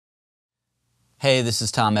Hey, this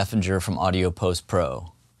is Tom Effinger from Audio Post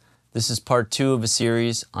Pro. This is part 2 of a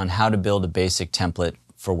series on how to build a basic template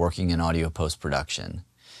for working in audio post-production.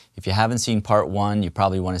 If you haven't seen part 1, you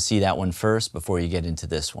probably want to see that one first before you get into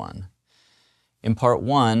this one. In part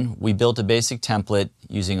 1, we built a basic template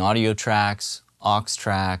using audio tracks, aux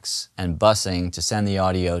tracks, and busing to send the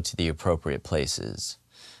audio to the appropriate places.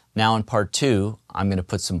 Now in part 2, I'm going to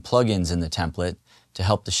put some plugins in the template to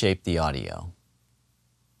help to shape the audio.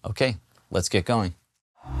 Okay. Let's get going.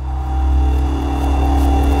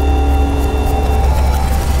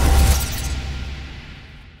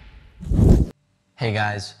 Hey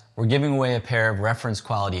guys, we're giving away a pair of reference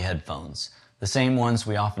quality headphones, the same ones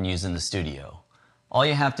we often use in the studio. All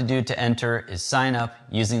you have to do to enter is sign up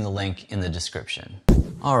using the link in the description.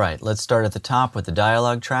 Alright, let's start at the top with the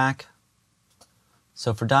dialogue track.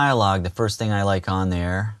 So for dialogue, the first thing I like on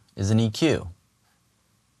there is an EQ.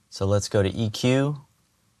 So let's go to EQ.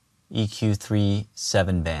 EQ3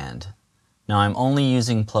 7-band. Now I'm only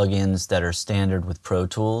using plugins that are standard with Pro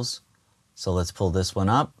Tools, so let's pull this one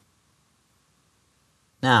up.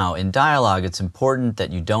 Now in dialogue, it's important that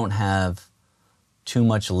you don't have too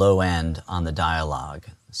much low end on the dialogue.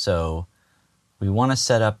 So we want to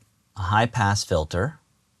set up a high pass filter.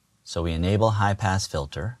 So we enable high pass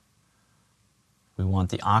filter. We want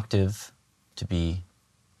the octave to be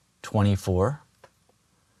 24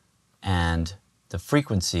 and the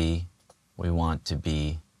frequency we want to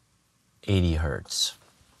be 80 Hertz.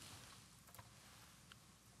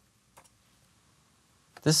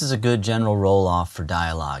 This is a good general roll-off for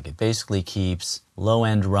dialogue. It basically keeps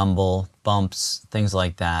low-end rumble, bumps, things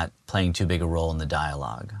like that playing too big a role in the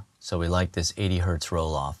dialogue. So we like this 80 Hertz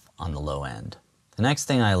roll-off on the low end. The next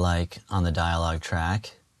thing I like on the dialogue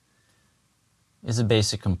track is a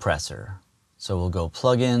basic compressor. So we'll go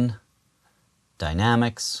Plugin,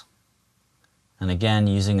 Dynamics, and again,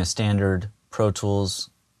 using a standard Pro Tools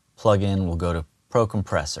plugin, we'll go to Pro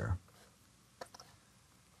Compressor.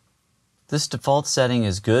 This default setting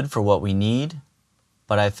is good for what we need,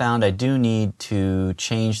 but I found I do need to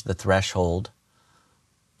change the threshold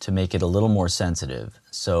to make it a little more sensitive.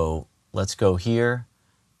 So let's go here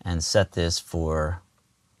and set this for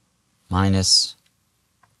minus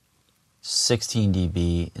 16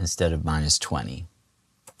 dB instead of minus 20.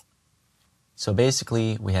 So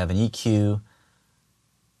basically, we have an EQ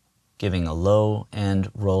giving a low end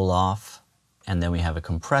roll off, and then we have a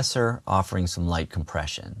compressor offering some light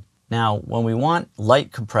compression. Now, when we want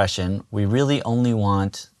light compression, we really only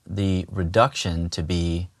want the reduction to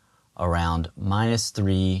be around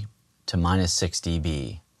 -3 to -6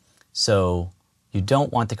 dB. So you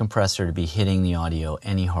don't want the compressor to be hitting the audio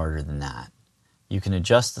any harder than that. You can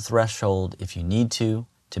adjust the threshold if you need to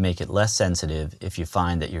make it less sensitive if you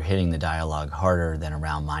find that you're hitting the dialogue harder than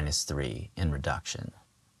around -3 in reduction.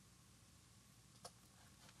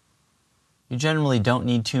 You generally don't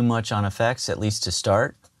need too much on effects, at least to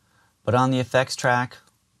start, but on the effects track,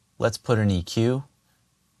 let's put an EQ.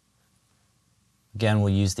 Again,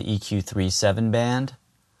 we'll use the EQ3 7-band,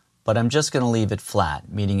 but I'm just going to leave it flat,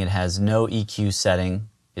 meaning it has no EQ setting.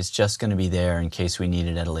 It's just going to be there in case we need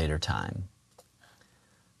it at a later time.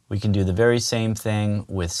 We can do the very same thing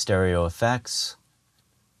with stereo effects.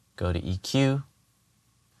 Go to EQ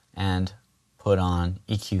and put on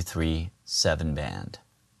EQ3 7-band.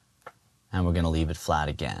 And we're going to leave it flat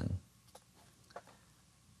again.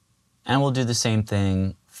 And we'll do the same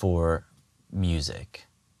thing for music.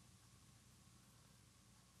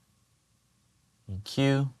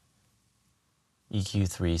 EQ,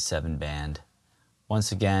 EQ3 7-band.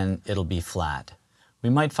 Once again, it'll be flat. We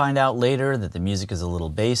might find out later that the music is a little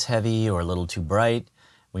bass heavy or a little too bright.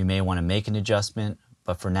 We may want to make an adjustment,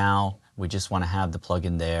 but for now, we just want to have the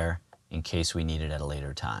plugin there in case we need it at a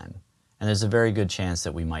later time. And there's a very good chance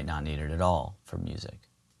that we might not need it at all for music.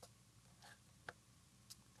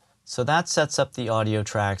 So that sets up the audio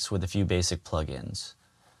tracks with a few basic plugins.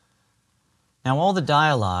 Now all the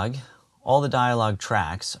dialogue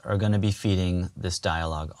tracks are going to be feeding this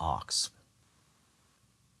dialogue aux.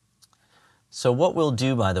 So what we'll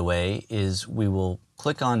do, by the way, is we will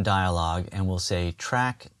click on dialogue and we'll say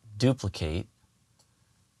track duplicate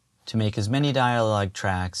to make as many dialogue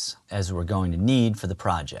tracks as we're going to need for the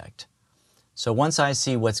project. So once I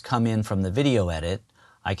see what's come in from the video edit,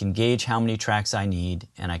 I can gauge how many tracks I need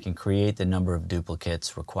and I can create the number of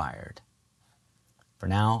duplicates required. For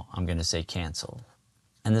now, I'm going to say cancel.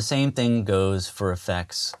 And the same thing goes for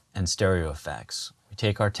effects and stereo effects. We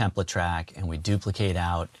take our template track and we duplicate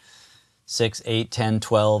out 6, 8, 10,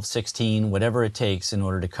 12, 16, whatever it takes in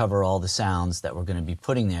order to cover all the sounds that we're going to be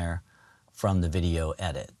putting there from the video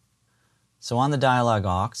edit. So on the dialogue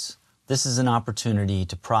aux, this is an opportunity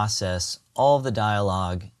to process all of the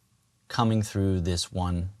dialogue coming through this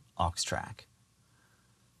one aux track.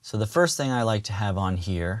 So the first thing I like to have on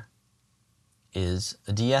here is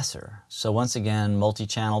a de-esser. So once again,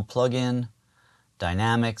 multi-channel plugin,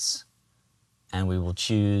 dynamics, and we will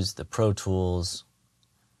choose the Pro Tools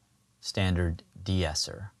standard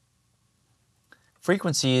de-esser.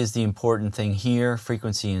 Frequency is the important thing here,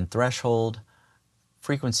 frequency and threshold.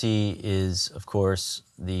 Frequency is, of course,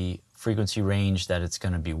 the frequency range that it's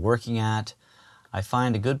going to be working at. I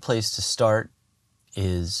find a good place to start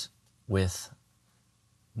is with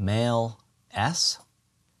male S,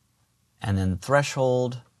 and then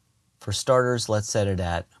threshold, for starters, let's set it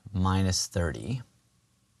at -30.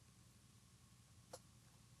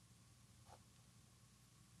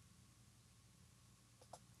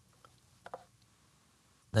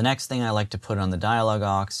 The next thing I like to put on the dialogue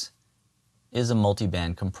aux is a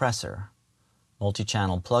multiband compressor.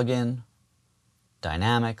 Multi-channel plugin,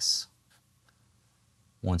 dynamics,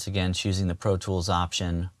 once again choosing the Pro Tools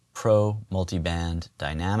option, Pro Multiband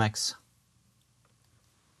Dynamics.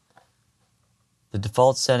 The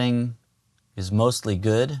default setting is mostly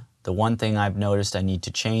good. The one thing I've noticed I need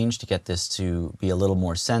to change to get this to be a little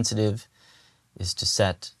more sensitive is to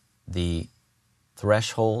set the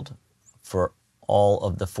threshold for all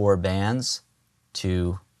of the 4 bands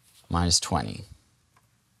to -20.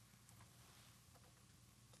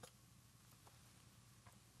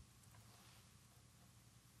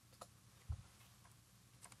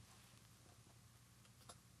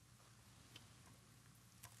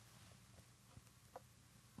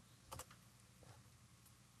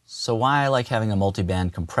 So why I like having a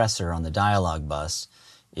multiband compressor on the dialogue bus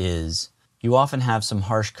is you often have some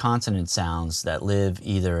harsh consonant sounds that live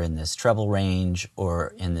either in this treble range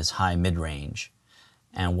or in this high mid-range.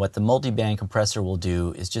 And what the multiband compressor will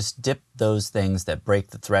do is just dip those things that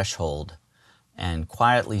break the threshold and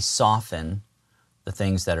quietly soften the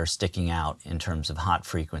things that are sticking out in terms of hot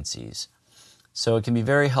frequencies. So it can be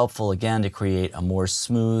very helpful again to create a more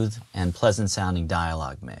smooth and pleasant sounding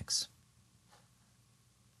dialogue mix.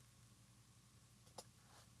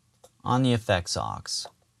 On the effects aux.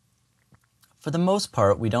 For the most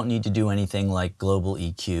part, we don't need to do anything like global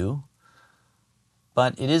EQ,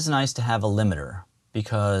 but it is nice to have a limiter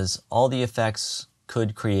because all the effects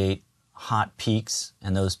could create hot peaks,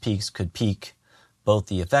 and those peaks could peak both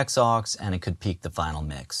the effects aux and it could peak the final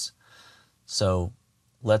mix. So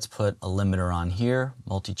let's put a limiter on here,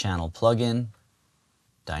 multi-channel plugin,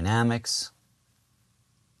 dynamics,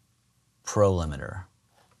 Pro limiter.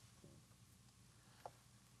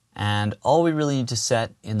 And all we really need to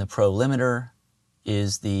set in the Pro limiter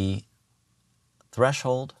is the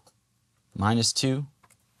threshold, -2,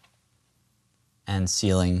 and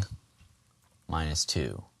ceiling,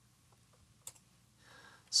 -2.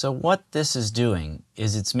 So what this is doing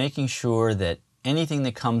is it's making sure that anything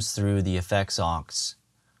that comes through the effects aux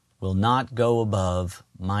will not go above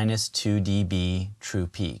 -2 dB true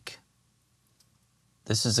peak.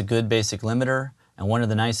 This is a good basic limiter, and one of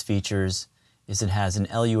the nice features is it has an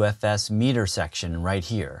LUFS meter section right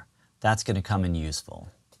here. That's going to come in useful.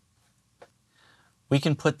 We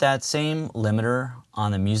can put that same limiter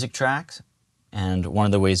on the music tracks, and one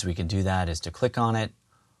of the ways we can do that is to click on it,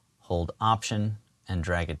 hold Option, and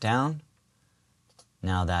drag it down.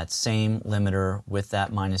 Now that same limiter with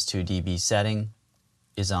that -2 dB setting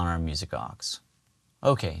is on our music aux.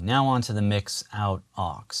 Okay, now on to the mix out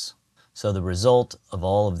aux. So the result of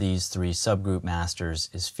all of these 3 subgroup masters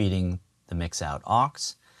is feeding the mix out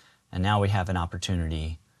aux, and now we have an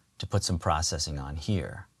opportunity to put some processing on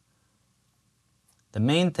here. The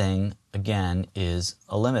main thing, again, is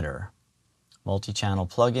a limiter. Multi-channel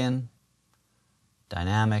plugin,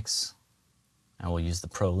 dynamics, and we'll use the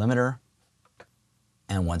Pro limiter.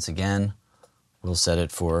 And once again, we'll set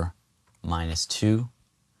it for -2.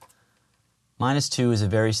 -2 is a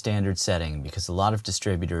very standard setting because a lot of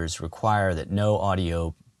distributors require that no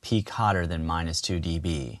audio peak hotter than -2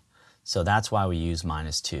 dB. So that's why we use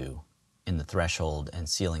 -2 in the threshold and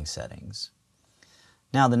ceiling settings.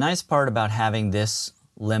 Now the nice part about having this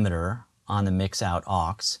limiter on the mix out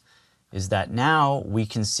aux is that now we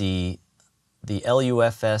can see the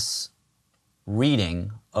LUFS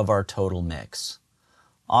reading of our total mix.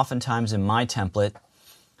 Oftentimes in my template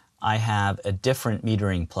I have a different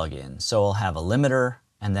metering plugin. So I'll have a limiter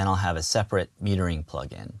and then I'll have a separate metering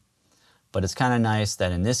plugin. But it's kind of nice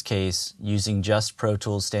that in this case, using just Pro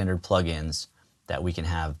Tools standard plugins, that we can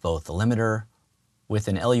have both the limiter with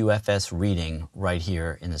an LUFS reading right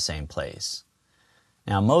here in the same place.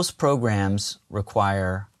 Now most programs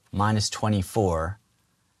require -24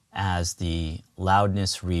 as the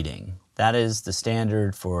loudness reading, That is the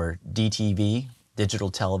standard for DTV,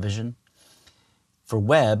 digital television. For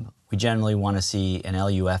web, we generally want to see an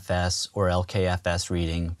LUFS or LKFS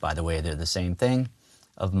reading, by the way they're the same thing,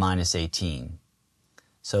 of -18.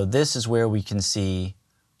 So this is where we can see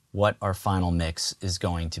what our final mix is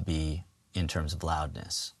going to be in terms of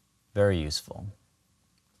loudness. Very useful.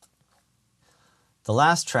 The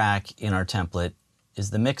last track in our template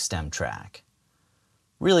is the mix stem track.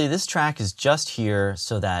 Really, this track is just here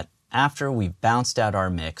so that after we've bounced out our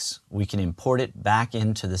mix, we can import it back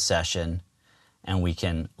into the session and we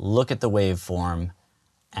can look at the waveform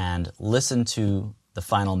and listen to the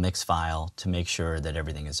final mix file to make sure that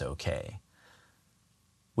everything is okay.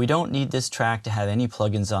 We don't need this track to have any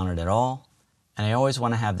plugins on it at all, and I always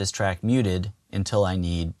want to have this track muted until I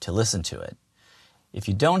need to listen to it. If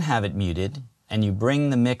you don't have it muted and you bring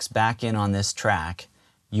the mix back in on this track,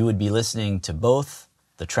 you would be listening to both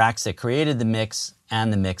the tracks that created the mix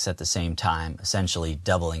and the mix at the same time, essentially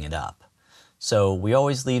doubling it up. So we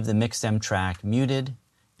always leave the mix stem track muted,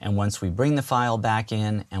 and once we bring the file back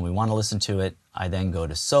in and we want to listen to it, I then go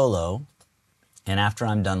to solo, and after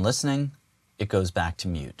I'm done listening, it goes back to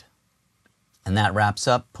mute. And that wraps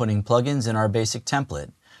up putting plugins in our basic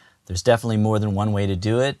template. There's definitely more than one way to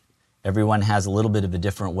do it. Everyone has a little bit of a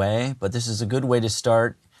different way, but this is a good way to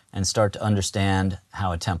start and start to understand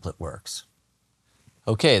how a template works.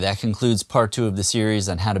 Okay, that concludes part 2 of the series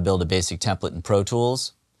on how to build a basic template in Pro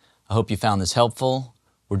Tools. I hope you found this helpful.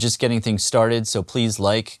 We're just getting things started, so please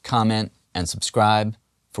like, comment, and subscribe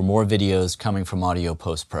for more videos coming from Audio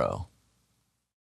Post Pro.